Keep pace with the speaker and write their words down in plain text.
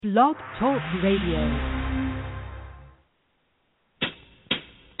Blog Talk Radio.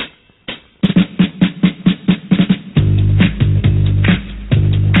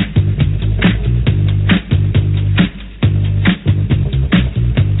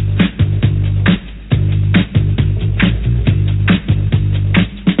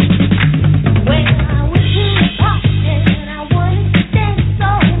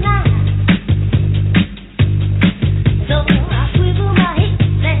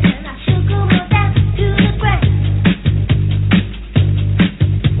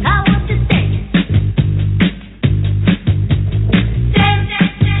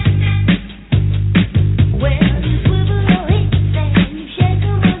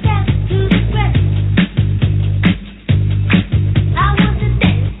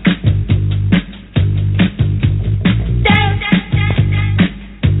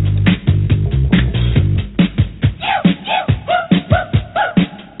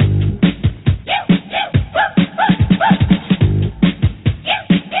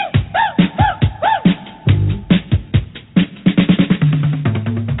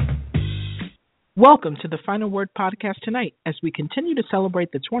 Welcome to the Final Word podcast tonight as we continue to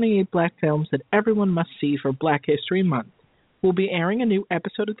celebrate the 28 black films that everyone must see for Black History Month. We'll be airing a new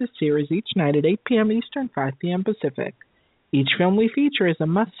episode of this series each night at 8 p.m. Eastern, 5 p.m. Pacific. Each film we feature is a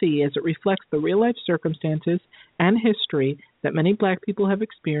must-see as it reflects the real-life circumstances and history that many black people have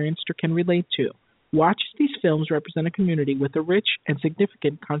experienced or can relate to. Watch as these films represent a community with a rich and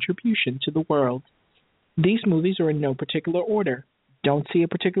significant contribution to the world. These movies are in no particular order. Don't see a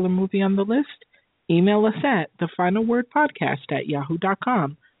particular movie on the list? Email us at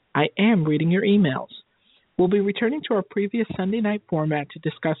thefinalwordpodcast@yahoo.com. I am reading your emails. We'll be returning to our previous Sunday night format to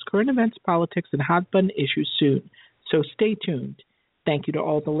discuss current events, politics, and hot-button issues soon, so stay tuned. Thank you to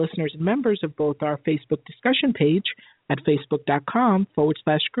all the listeners and members of both our Facebook discussion page at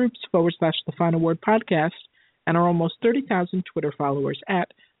facebook.com/groups/The Final Word Podcast and our almost 30,000 Twitter followers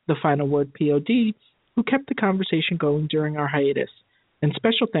at The Final Word POD who kept the conversation going during our hiatus. And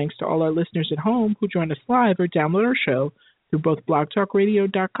special thanks to all our listeners at home who join us live or download our show through both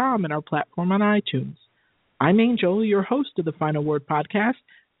blogtalkradio.com and our platform on iTunes. I'm Angel, your host of the Final Word Podcast.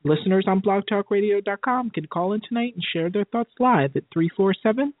 Listeners on blogtalkradio.com can call in tonight and share their thoughts live at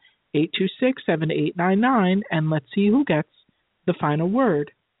 347-826-7899, and let's see who gets the final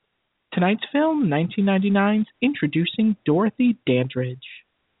word. Tonight's film, 1999's Introducing Dorothy Dandridge.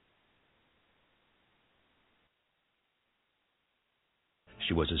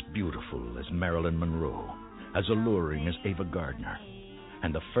 She was as beautiful as Marilyn Monroe, as alluring as Ava Gardner,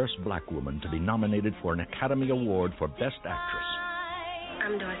 and the first black woman to be nominated for an Academy Award for Best Actress.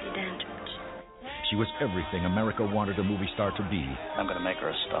 I'm Dorothy Dandridge. She was everything America wanted a movie star to be. I'm going to make her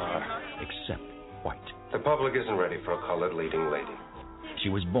a star. Except white. The public isn't ready for a colored leading lady. She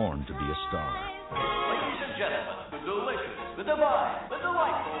was born to be a star. Ladies and gentlemen, the delicious, the divine, the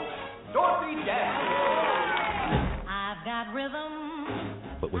delightful Dorothy Dandridge. I've got rhythm.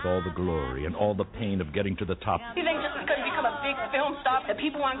 But with all the glory and all the pain of getting to the top, You think just because you become a big film star that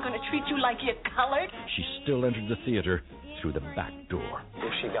people aren't going to treat you like you're colored? she still entered the theater through the back door.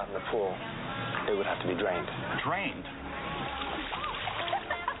 If she got in the pool, it would have to be drained. Trained.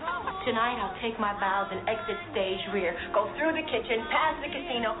 Tonight I'll take my bows and exit stage rear, go through the kitchen, past the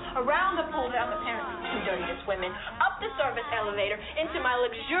casino, around the pool that I'm apparently too dirty to swim in, up the service elevator, into my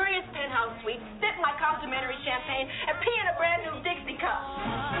luxurious penthouse suite, sip my complimentary champagne, and pee in a brand new Dixie cup.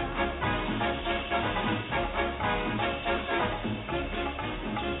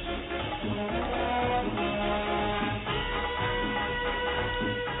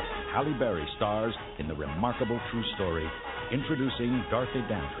 Halle Berry stars in the remarkable true story, Introducing Dorothy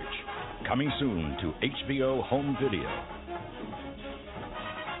Dandridge. Coming soon to HBO Home Video.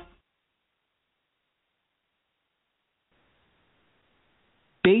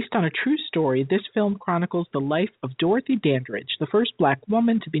 Based on a true story, this film chronicles the life of Dorothy Dandridge, the first black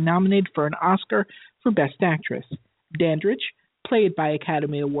woman to be nominated for an Oscar for Best Actress. Dandridge, played by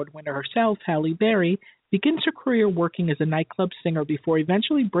Academy Award winner herself, Halle Berry, begins her career working as a nightclub singer before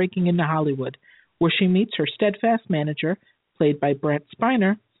eventually breaking into Hollywood, where she meets her steadfast manager, played by Brent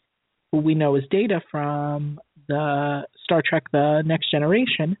Spiner, who we know as Data from the Star Trek The Next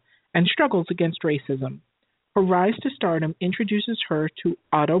Generation, and struggles against racism. Her rise to stardom introduces her to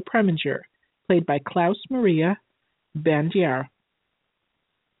Otto Preminger, played by Klaus Maria Bandier,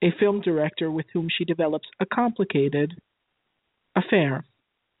 a film director with whom she develops a complicated affair.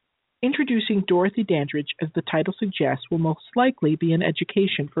 Introducing Dorothy Dandridge, as the title suggests, will most likely be an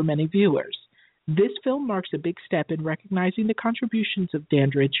education for many viewers. This film marks a big step in recognizing the contributions of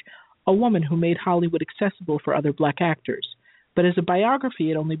Dandridge, a woman who made Hollywood accessible for other black actors. but as a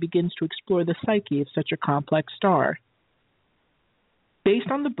biography it only begins to explore the psyche of such a complex star.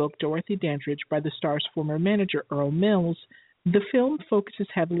 Based on the book Dorothy Dandridge by the star's former manager Earl Mills, the film focuses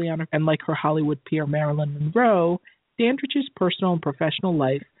heavily on her, and like her Hollywood peer Marilyn Monroe, Dandridge's personal and professional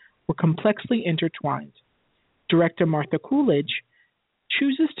life were complexly intertwined. Director Martha Coolidge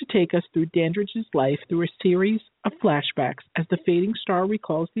chooses to take us through Dandridge's life through a series of flashbacks as the fading star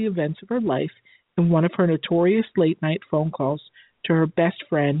recalls the events of her life in one of her notorious late-night phone calls to her best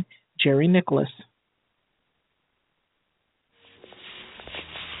friend, Jerry Nicholas.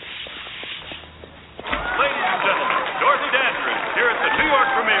 Ladies and gentlemen, Dorothy Dandridge here at the New York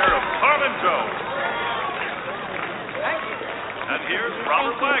premiere of Carmen Jones. And here's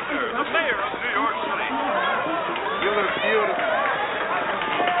Robert Wagner, the mayor of New York City. You look beautiful.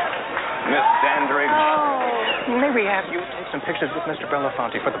 Miss Dandridge. Oh. May we have you take some pictures with Mr.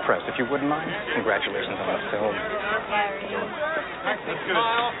 Belafonte for the press, if you wouldn't mind? Congratulations on the film. That's good.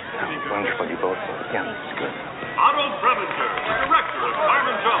 Wonderful, you both. Yeah, that's good. Otto Preminger, director of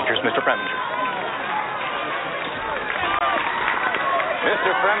Carmen Jones. Here's Mr. Preminger.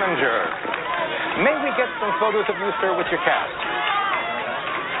 Mr. Preminger, may we get some photos of you, sir, with your cast?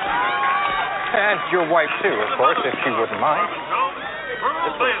 And your wife, too, of course, if she wouldn't mind.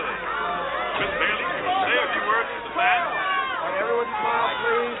 Pearl Bailey. Miss Bailey, say a few words to the fans. Everyone smile,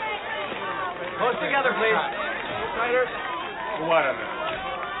 please. Close together, please. Tighter. What of it?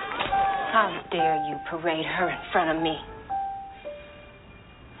 How dare you parade her in front of me?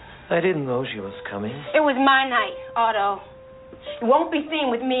 I didn't know she was coming. It was my night, Otto. You won't be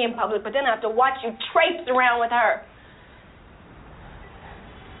seen with me in public, but then I have to watch you traipse around with her.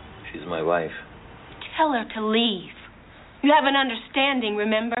 She's my wife. Tell her to leave. You have an understanding,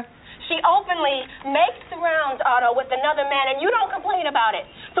 remember? She openly makes the rounds, Otto, with another man, and you don't complain about it.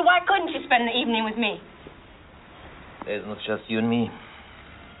 So why couldn't she spend the evening with me? There's not just you and me.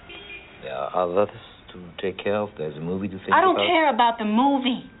 There are others to take care of. There's a movie to think about. I don't care about the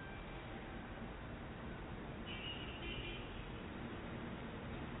movie.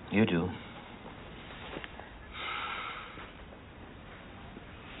 You do.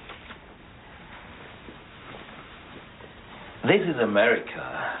 This is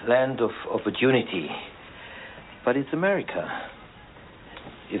America, land of opportunity. But it's America.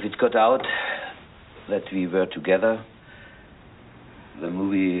 If it got out that we were together, the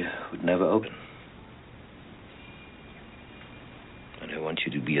movie would never open. And I want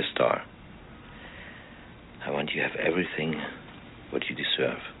you to be a star. I want you to have everything what you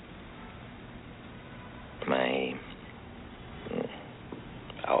deserve.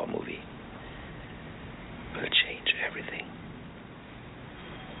 Our movie will change everything.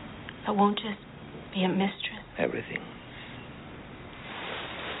 I won't just be a mistress. Everything.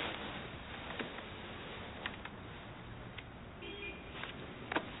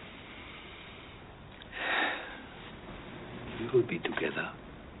 We will be together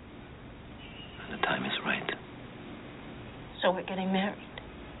when the time is right. So we're getting married.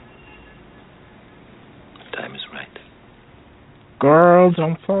 The time is right. Girl,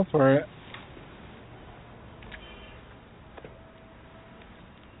 don't fall for it.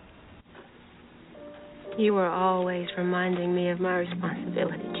 You were always reminding me of my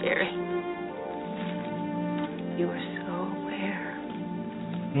responsibility, Jerry. You were so aware.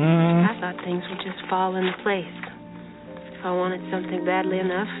 I thought things would just fall into place. If I wanted something badly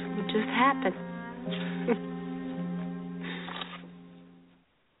enough, it would just happen.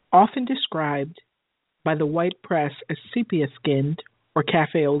 Often described by the white press as sepia-skinned or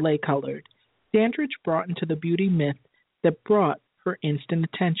cafe au lait colored, Dandridge brought into the beauty myth that brought her instant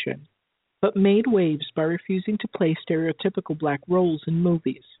attention, but made waves by refusing to play stereotypical black roles in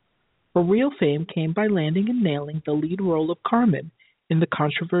movies. Her real fame came by landing and nailing the lead role of Carmen in the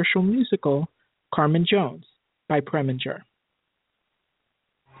controversial musical Carmen Jones by Preminger.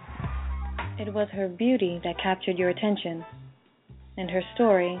 It was her beauty that captured your attention, and her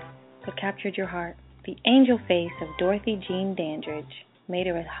story that captured your heart. The angel face of Dorothy Jean Dandridge made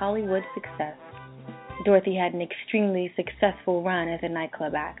her a Hollywood success. Dorothy had an extremely successful run as a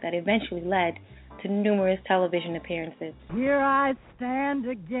nightclub act that eventually led to numerous television appearances. Here I stand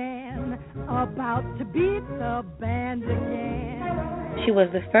again, about to beat the band again. She was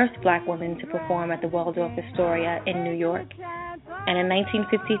the first black woman to perform at the Waldorf Astoria in New York. And in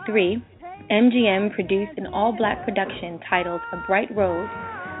 1953, MGM produced an all-black production titled A Bright Rose,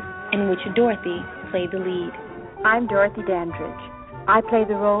 in which Dorothy played the lead. I'm Dorothy Dandridge. I play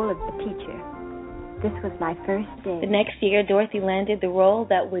the role of the teacher. This was my first day. The next year, Dorothy landed the role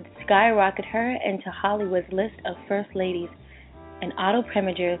that would skyrocket her into Hollywood's list of first ladies in Otto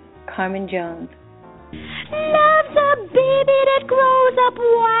Preminger's Carmen Jones. Love's a baby that grows up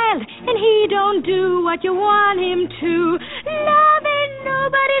wild, and he don't do what you want him to. Love ain't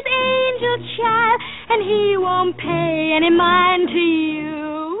nobody's angel child, and he won't pay any mind to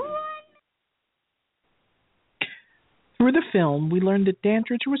you. Through the film, we learned that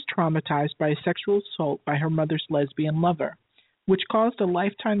Dandridge was traumatized by a sexual assault by her mother's lesbian lover, which caused a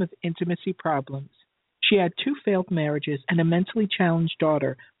lifetime of intimacy problems. She had 2 failed marriages and a mentally challenged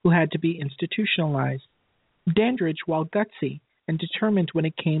daughter who had to be institutionalized. Dandridge, while gutsy and determined when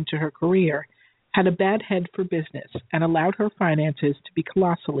it came to her career, had a bad head for business and allowed her finances to be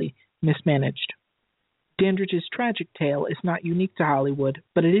colossally mismanaged. Dandridge's tragic tale is not unique to Hollywood,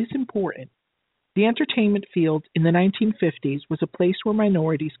 but it is important. The entertainment field in the 1950s was a place where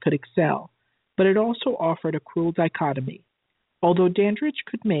minorities could excel, but it also offered a cruel dichotomy. Although Dandridge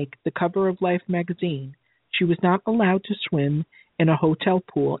could make the cover of Life magazine, she was not allowed to swim in a hotel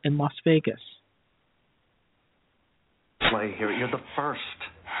pool in Las Vegas. Play here. You're the first.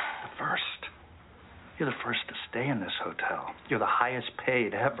 The first. You're the first to stay in this hotel. You're the highest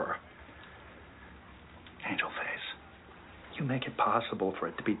paid ever. Angel Face, you make it possible for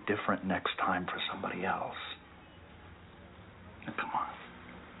it to be different next time for somebody else. Now, come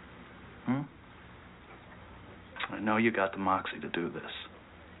on. I know you got the moxie to do this.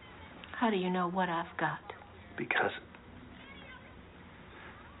 How do you know what I've got? Because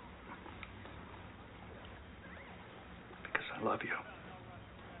I love you.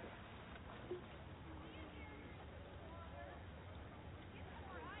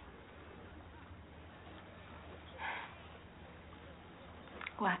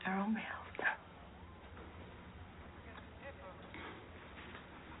 Why, Earl Mills.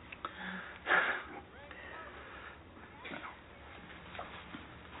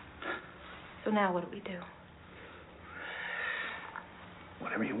 So now what do we do?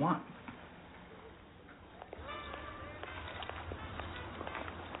 Whatever you want.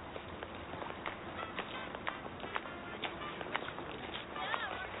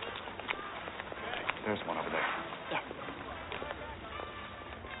 There's one over there. Yes.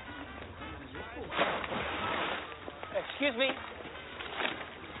 Excuse me.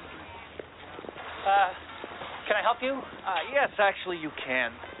 Can I help you? Yes, actually you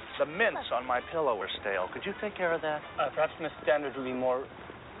can. The mints on my pillow are stale. Could you take care of that? Perhaps Miss Dandridge would be more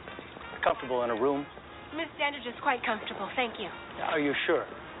comfortable in a room. Miss Dandridge is quite comfortable, thank you. Are you sure?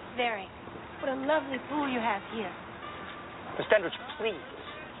 Very. What a lovely pool you have here. Miss Dandridge, please.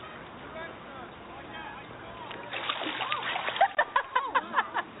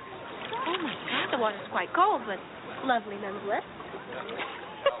 Oh, my God, the water's quite cold, but lovely nonetheless.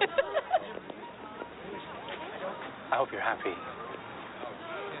 I hope you're happy.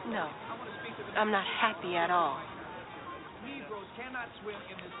 No, I'm not happy at all. Negroes cannot swim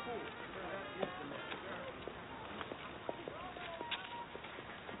in this pool.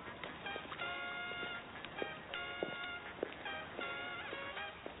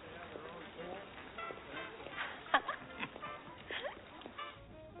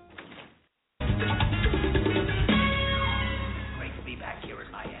 Great to be back here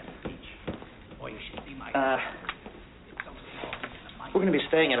at Miami Beach. Boy, you should see my... We're going to be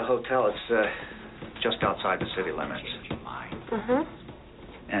staying at a hotel. It's just outside the city limits. Mm-hmm.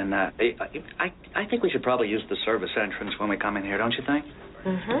 And I think we should probably use the service entrance when we come in here, don't you think?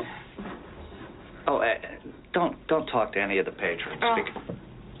 Mm-hmm. Oh, don't talk to any of the patrons. Oh,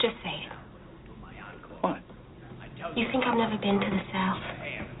 just say it. What? You think I've never been to the South?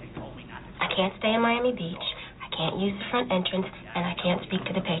 I can't stay in Miami Beach. I can't use the front entrance, and I can't speak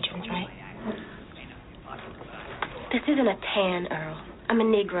to the patrons, right? This isn't a tan, Earl. I'm a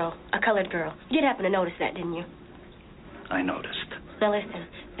Negro, a colored girl. You did happen to notice that, didn't you? I noticed. Now listen,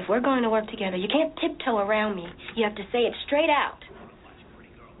 if we're going to work together, you can't tiptoe around me. You have to say it straight out.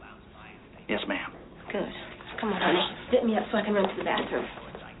 Yes, ma'am. Good. Come on, honey. Zip me up so I can run to the bathroom.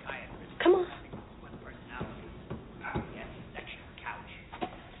 Come on.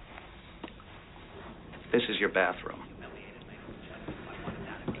 This is your bathroom.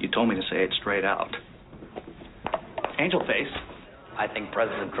 You told me to say it straight out. Angel Face. I think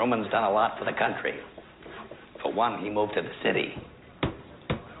President Truman's done a lot for the country. For one, he moved to the city.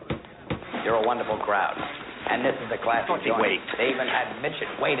 You're a wonderful crowd. And this is a classy joint. Wait. They even had midget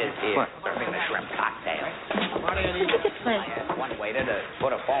waiters here serving the shrimp cocktail. One waiter to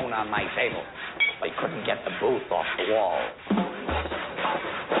put a phone on my table, but he couldn't get the booth off the wall.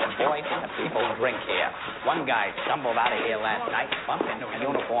 Boy, can the people drink here. One guy stumbled out of here last night, bumped into a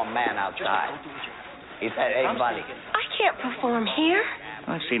uniformed man outside. He said, "Hey, buddy." I can't perform here.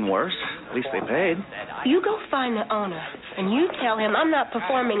 I've seen worse. At least they paid. You go find the owner, and you tell him I'm not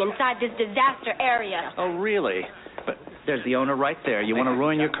performing inside this disaster area. Oh, really? But there's the owner right there. You want to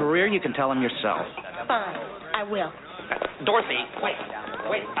ruin your career? You can tell him yourself. Fine, I will. Dorothy, wait,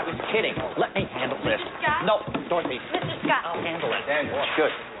 I was kidding. Let me handle this. Scott? No, Dorothy. Mr. Scott. I'll handle it.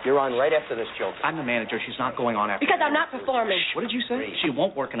 Good. You're on right after this joke. I'm the manager. She's not going on after. Because I'm not performing. What did you say? She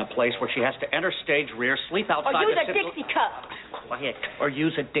won't work in a place where she has to enter stage rear, sleep outside Or use the a Dixie cup. Quiet. Or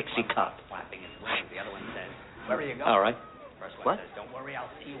use a Dixie cup. Where are you going? All right. What? Don't worry, I'll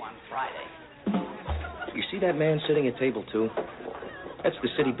see you on Friday. You see that man sitting at table 2? That's the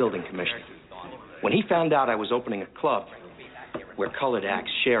city building commissioner. When he found out I was opening a club where colored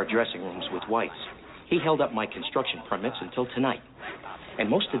acts share dressing rooms with whites, he held up my construction permits until tonight. And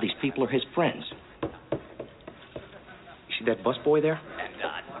most of these people are his friends. You see that busboy there?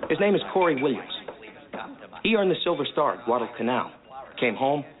 His name is Corey Williams. He earned the Silver Star at Guadalcanal. Came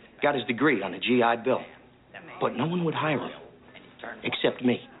home, got his degree on the GI Bill. But no one would hire him, except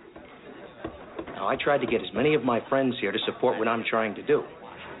me. Now, I tried to get as many of my friends here to support what I'm trying to do.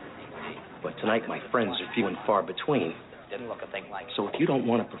 But tonight, my friends are few and far between. Didn't look a thing like. So if you don't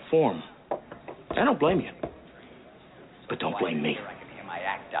want to perform, I don't blame you. But don't blame me. My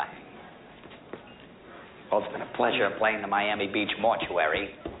act done. Well, it's been a pleasure playing the Miami Beach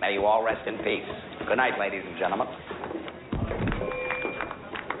mortuary. May you all rest in peace. Good night, ladies and gentlemen.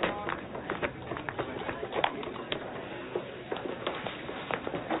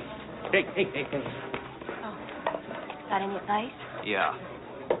 Hey. Oh, got any advice? Yeah.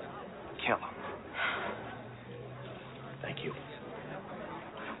 Kill him. Thank you.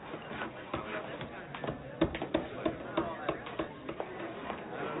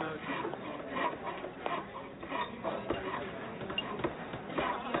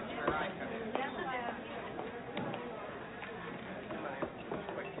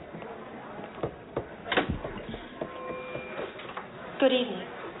 Good evening.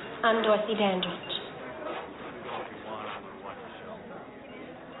 I'm Dorothy Dandridge.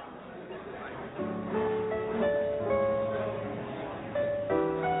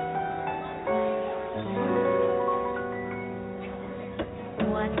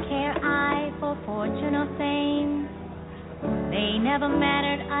 What care I for fortune or fame? They never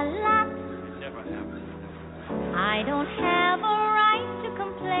mattered a lot. Never have. I don't have a right to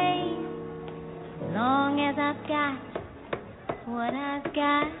complain, as long as I've got what I've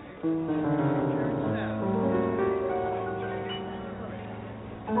got.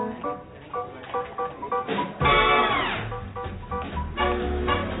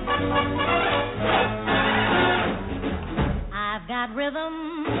 I've got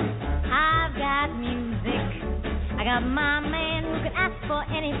rhythm, I've got music, I got my man who could ask for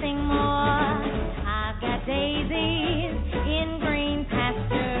anything more. I've got daisies in green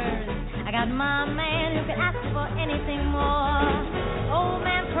pastures, I got my man who could ask for anything more. Old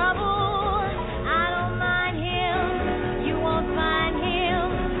man trouble, I don't mind him, you won't find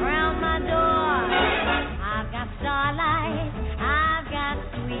him around my door. I've got starlight, I've got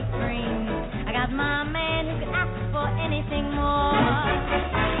sweet dreams, I got my man who could ask for anything more.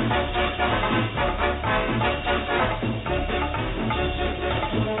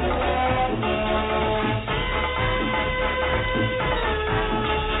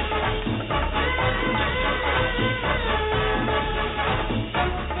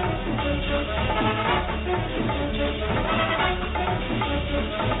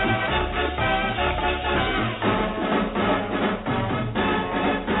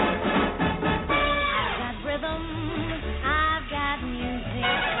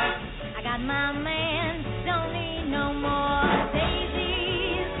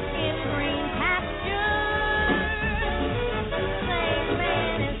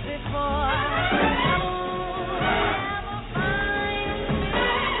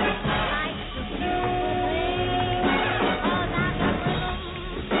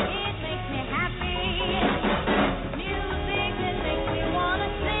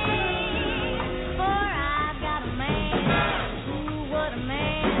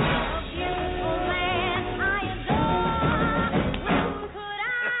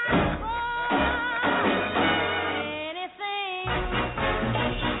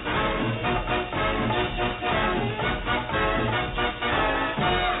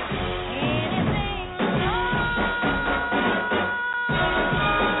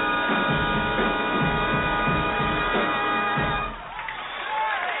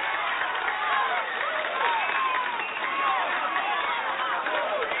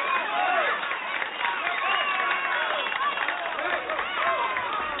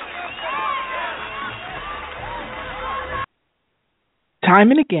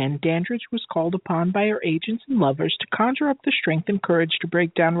 Time and again, Dandridge was called upon by her agents and lovers to conjure up the strength and courage to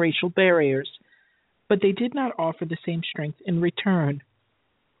break down racial barriers, but they did not offer the same strength in return.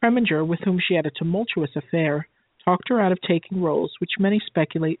 Preminger, with whom she had a tumultuous affair, talked her out of taking roles which many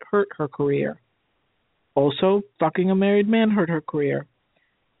speculate hurt her career. Also, fucking a married man hurt her career.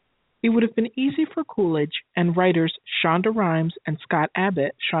 It would have been easy for Coolidge and writers Shonda Rhimes and Scott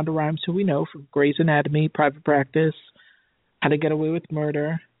Abbott, Shonda Rhimes, who we know from Grey's Anatomy, Private Practice, How to Get Away with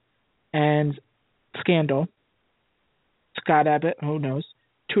Murder, and Scandal. Scott Abbott, who knows,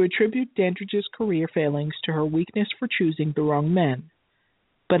 to attribute Dandridge's career failings to her weakness for choosing the wrong men.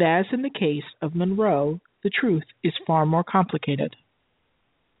 But as in the case of Monroe, the truth is far more complicated.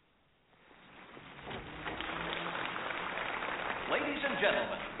 Ladies and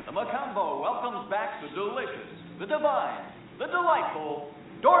gentlemen, the Macumbo welcomes back the delicious, the divine, the delightful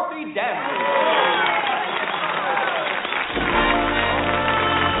Dorothy Dandridge.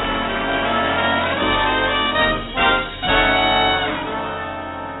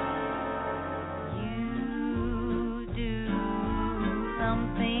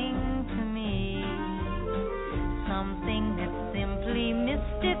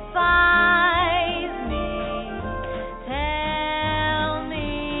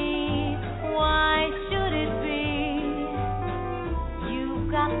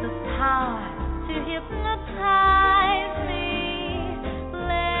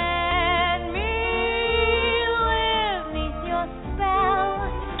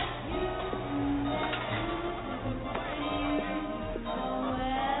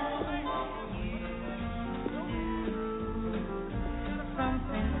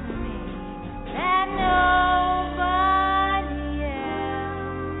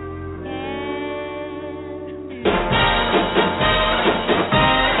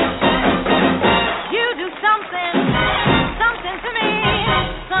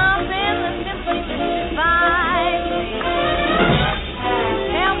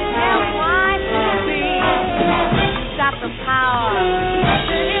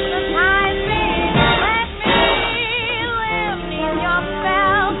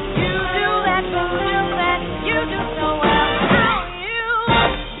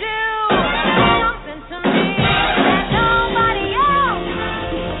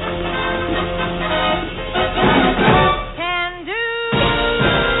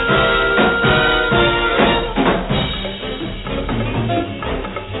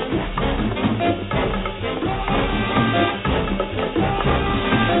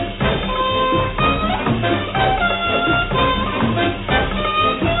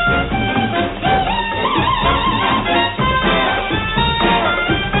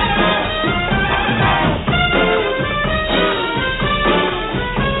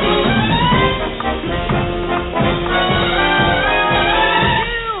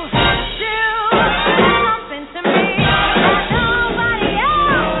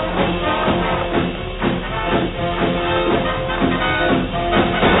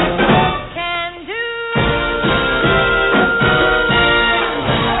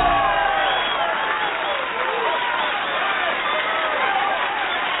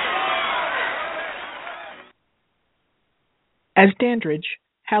 As Dandridge,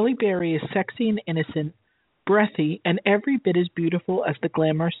 Halle Berry is sexy and innocent, breathy, and every bit as beautiful as the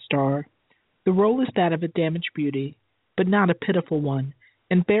glamorous star. The role is that of a damaged beauty, but not a pitiful one,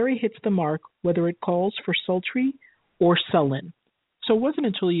 and Berry hits the mark whether it calls for sultry or sullen. So it wasn't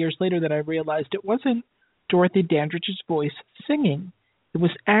until years later that I realized it wasn't Dorothy Dandridge's voice singing. It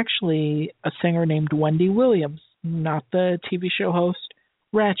was actually a singer named Wendy Williams, not the TV show host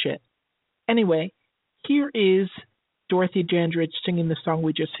Ratchet. Anyway, here is Dorothy Dandridge singing the song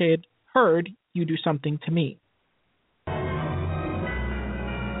we just heard, You Do Something to Me.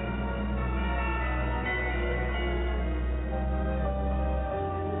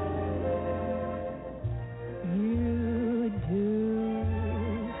 You do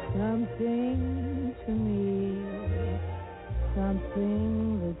something to me,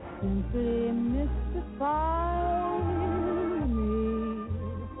 something that simply mystifies me.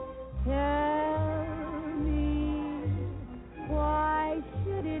 Tell me, why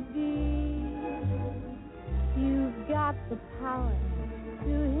should it be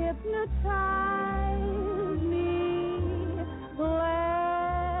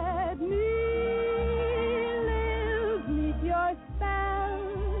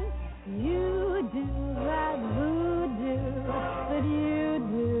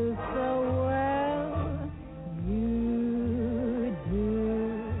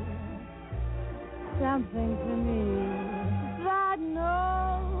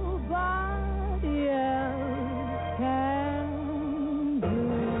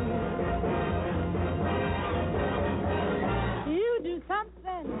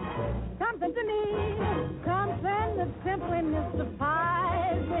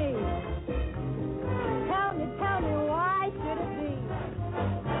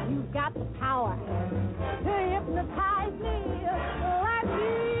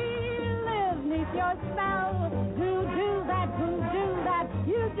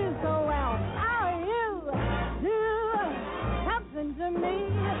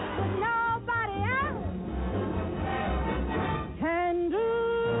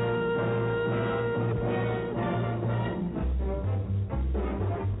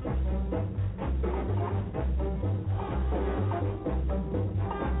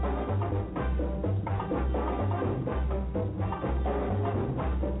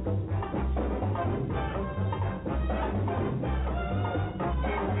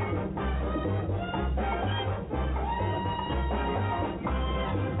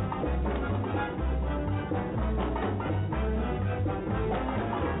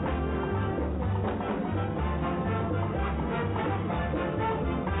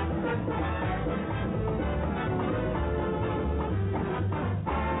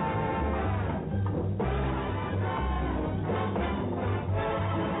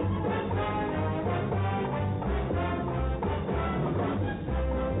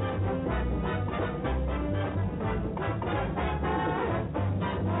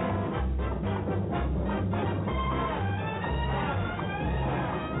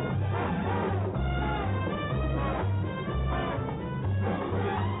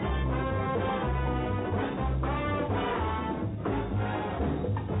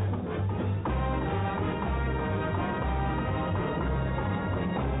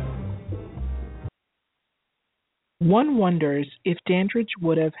One wonders if Dandridge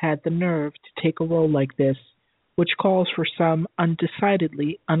would have had the nerve to take a role like this, which calls for some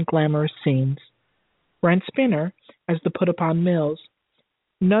undecidedly unglamorous scenes. Brent Spinner, as the put-upon Mills,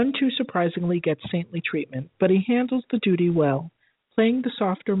 none too surprisingly gets saintly treatment, but he handles the duty well, playing the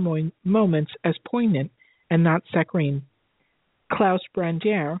softer moments as poignant and not saccharine. Klaus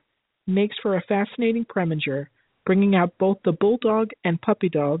Brandier makes for a fascinating Preminger, bringing out both the bulldog and puppy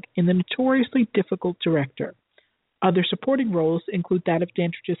dog in the notoriously difficult director. Other supporting roles include that of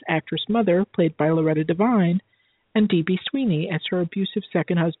Dandridge's actress mother, played by Loretta Devine, and D.B. Sweeney as her abusive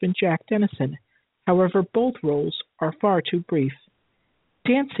second husband, Jack Dennison. However, both roles are far too brief.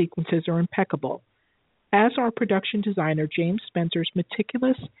 Dance sequences are impeccable, as are production designer James Spencer's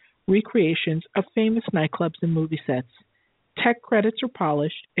meticulous recreations of famous nightclubs and movie sets. Tech credits are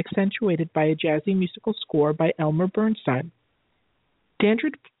polished, accentuated by a jazzy musical score by Elmer Bernstein.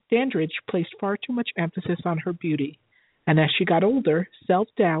 Dandridge placed far too much emphasis on her beauty, and as she got older,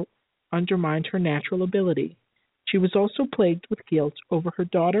 self-doubt undermined her natural ability. She was also plagued with guilt over her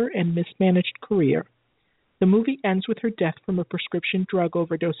daughter and mismanaged career. The movie ends with her death from a prescription drug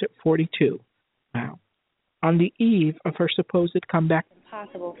overdose at 42. Wow. On the eve of her supposed comeback.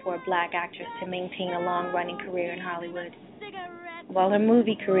 Impossible for a black actress to maintain a long-running career in Hollywood. While her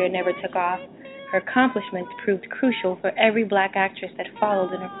movie career never took off, her accomplishments proved crucial for every black actress that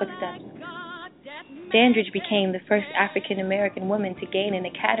followed in her footsteps. Dandridge became the first African-American woman to gain an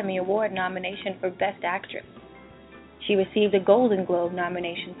Academy Award nomination for Best Actress. She received a Golden Globe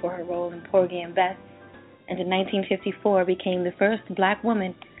nomination for her role in Porgy and Bess, and in 1954 became the first black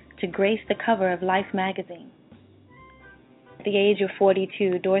woman to grace the cover of Life magazine. At the age of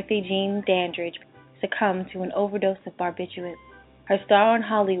 42, Dorothy Jean Dandridge succumbed to an overdose of barbiturates. Her star in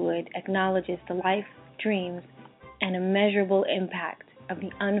Hollywood acknowledges the life, dreams, and immeasurable impact of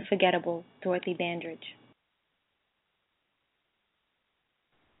the unforgettable Dorothy Dandridge.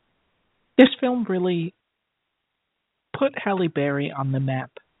 This film really put Halle Berry on the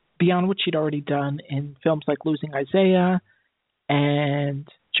map, beyond what she'd already done in films like Losing Isaiah and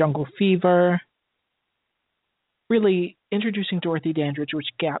Jungle Fever. Really introducing Dorothy Dandridge, which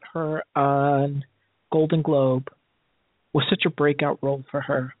got her on Golden Globe, was such a breakout role for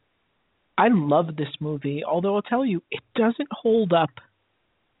her. I love this movie, although I'll tell you, it doesn't hold up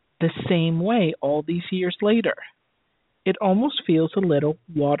the same way all these years later. It almost feels a little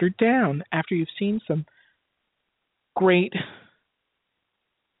watered down after you've seen some great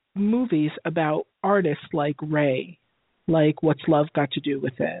movies about artists like Ray, like What's Love Got to Do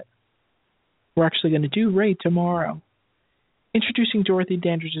with It? We're actually going to do Ray tomorrow. Introducing Dorothy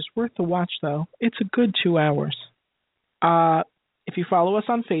Dandridge is worth the watch, though. It's a good 2 hours. If you follow us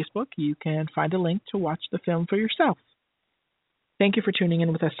on Facebook, you can find a link to watch the film for yourself. Thank you for tuning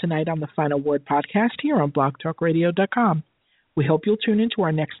in with us tonight on the Final Word podcast here on blogtalkradio.com. We hope you'll tune in to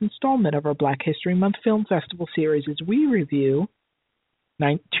our next installment of our Black History Month Film Festival series as we review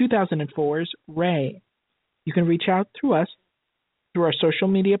 2004's Ray. You can reach out to us through our social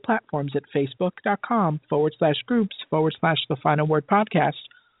media platforms at facebook.com/groups/The Final Word Podcast,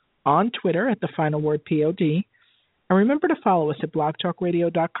 on Twitter at The Final Word POD, and remember to follow us at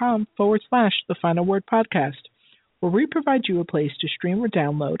blogtalkradio.com/The Final Word Podcast, where we provide you a place to stream or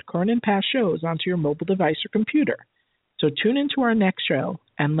download current and past shows onto your mobile device or computer. So tune into our next show,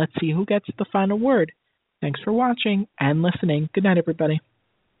 and let's see who gets the final word. Thanks for watching and listening. Good night, everybody.